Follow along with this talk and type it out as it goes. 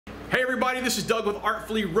Hey everybody, this is Doug with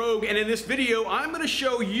Artfully Rogue, and in this video I'm going to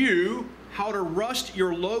show you how to rust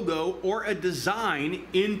your logo or a design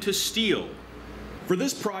into steel. For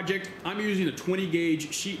this project, I'm using a 20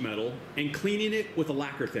 gauge sheet metal and cleaning it with a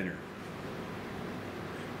lacquer thinner.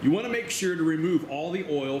 You want to make sure to remove all the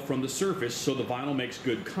oil from the surface so the vinyl makes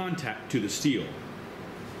good contact to the steel.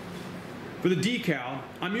 For the decal,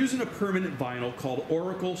 I'm using a permanent vinyl called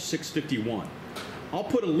Oracle 651. I'll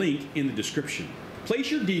put a link in the description.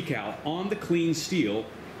 Place your decal on the clean steel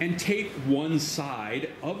and tape one side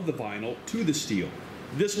of the vinyl to the steel.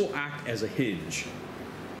 This will act as a hinge.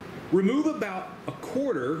 Remove about a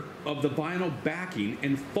quarter of the vinyl backing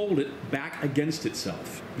and fold it back against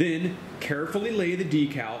itself. Then carefully lay the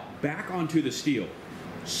decal back onto the steel.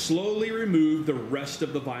 Slowly remove the rest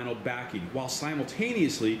of the vinyl backing while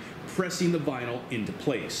simultaneously pressing the vinyl into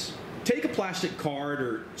place. Take a plastic card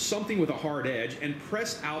or something with a hard edge and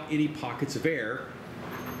press out any pockets of air.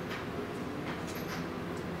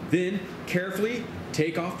 Then carefully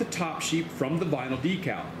take off the top sheet from the vinyl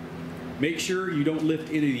decal. Make sure you don't lift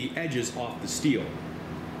any of the edges off the steel.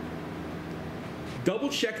 Double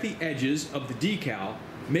check the edges of the decal,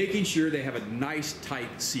 making sure they have a nice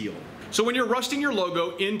tight seal. So when you're rusting your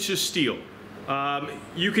logo into steel,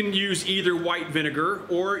 you can use either white vinegar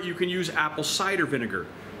or you can use apple cider vinegar.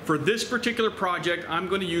 For this particular project, I'm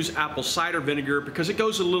going to use apple cider vinegar because it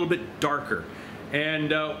goes a little bit darker.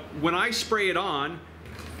 And when I spray it on,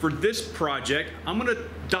 for this project, I'm going to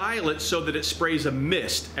dial it so that it sprays a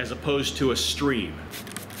mist as opposed to a stream.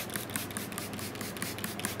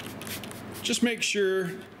 Just make sure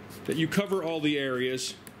that you cover all the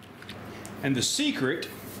areas. And the secret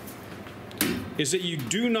is that you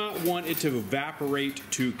do not want it to evaporate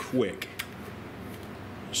too quick.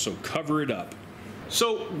 So cover it up.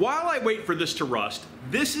 So while I wait for this to rust,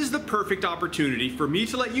 this is the perfect opportunity for me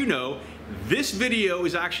to let you know this video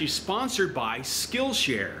is actually sponsored by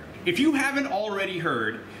Skillshare. If you haven't already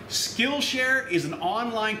heard, Skillshare is an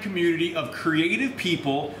online community of creative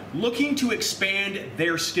people looking to expand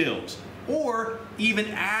their skills or even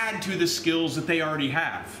add to the skills that they already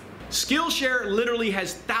have. Skillshare literally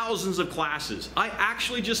has thousands of classes. I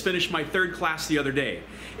actually just finished my third class the other day.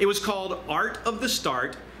 It was called Art of the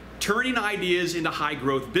Start: Turning Ideas into High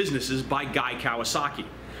Growth Businesses by Guy Kawasaki.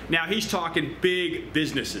 Now he's talking big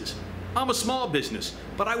businesses. I'm a small business,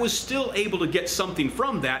 but I was still able to get something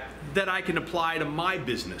from that I can apply to my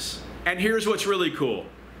business. And here's what's really cool.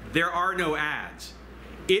 There are no ads.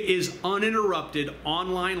 It is uninterrupted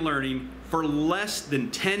online learning for less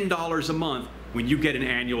than $10 a month when you get an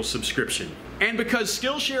annual subscription. And because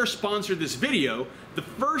Skillshare sponsored this video, the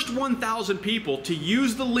first 1,000 people to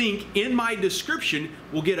use the link in my description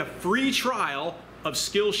will get a free trial of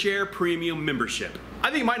Skillshare Premium membership.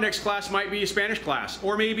 I think my next class might be a Spanish class,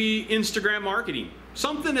 or maybe Instagram marketing,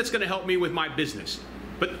 something that's going to help me with my business.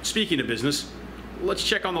 But speaking of business, let's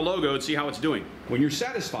check on the logo and see how it's doing. When you're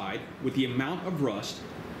satisfied with the amount of rust,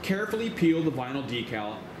 carefully peel the vinyl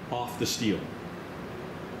decal off the steel.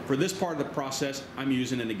 For this part of the process, I'm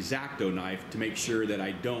using an X-Acto knife to make sure that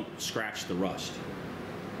I don't scratch the rust.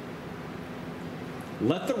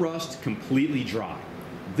 Let the rust completely dry.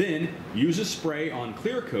 Then use a spray on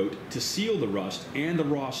clear coat to seal the rust and the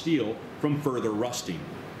raw steel from further rusting.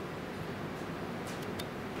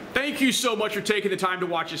 Thank you so much for taking the time to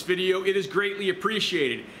watch this video. It is greatly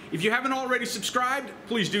appreciated. If you haven't already subscribed,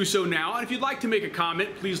 please do so now. And if you'd like to make a comment,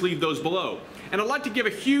 please leave those below. And I'd like to give a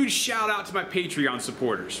huge shout out to my Patreon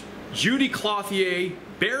supporters: Judy Clothier,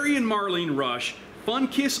 Barry and Marlene Rush,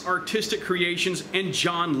 Funkiss Artistic Creations, and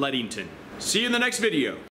John Leddington. See you in the next video.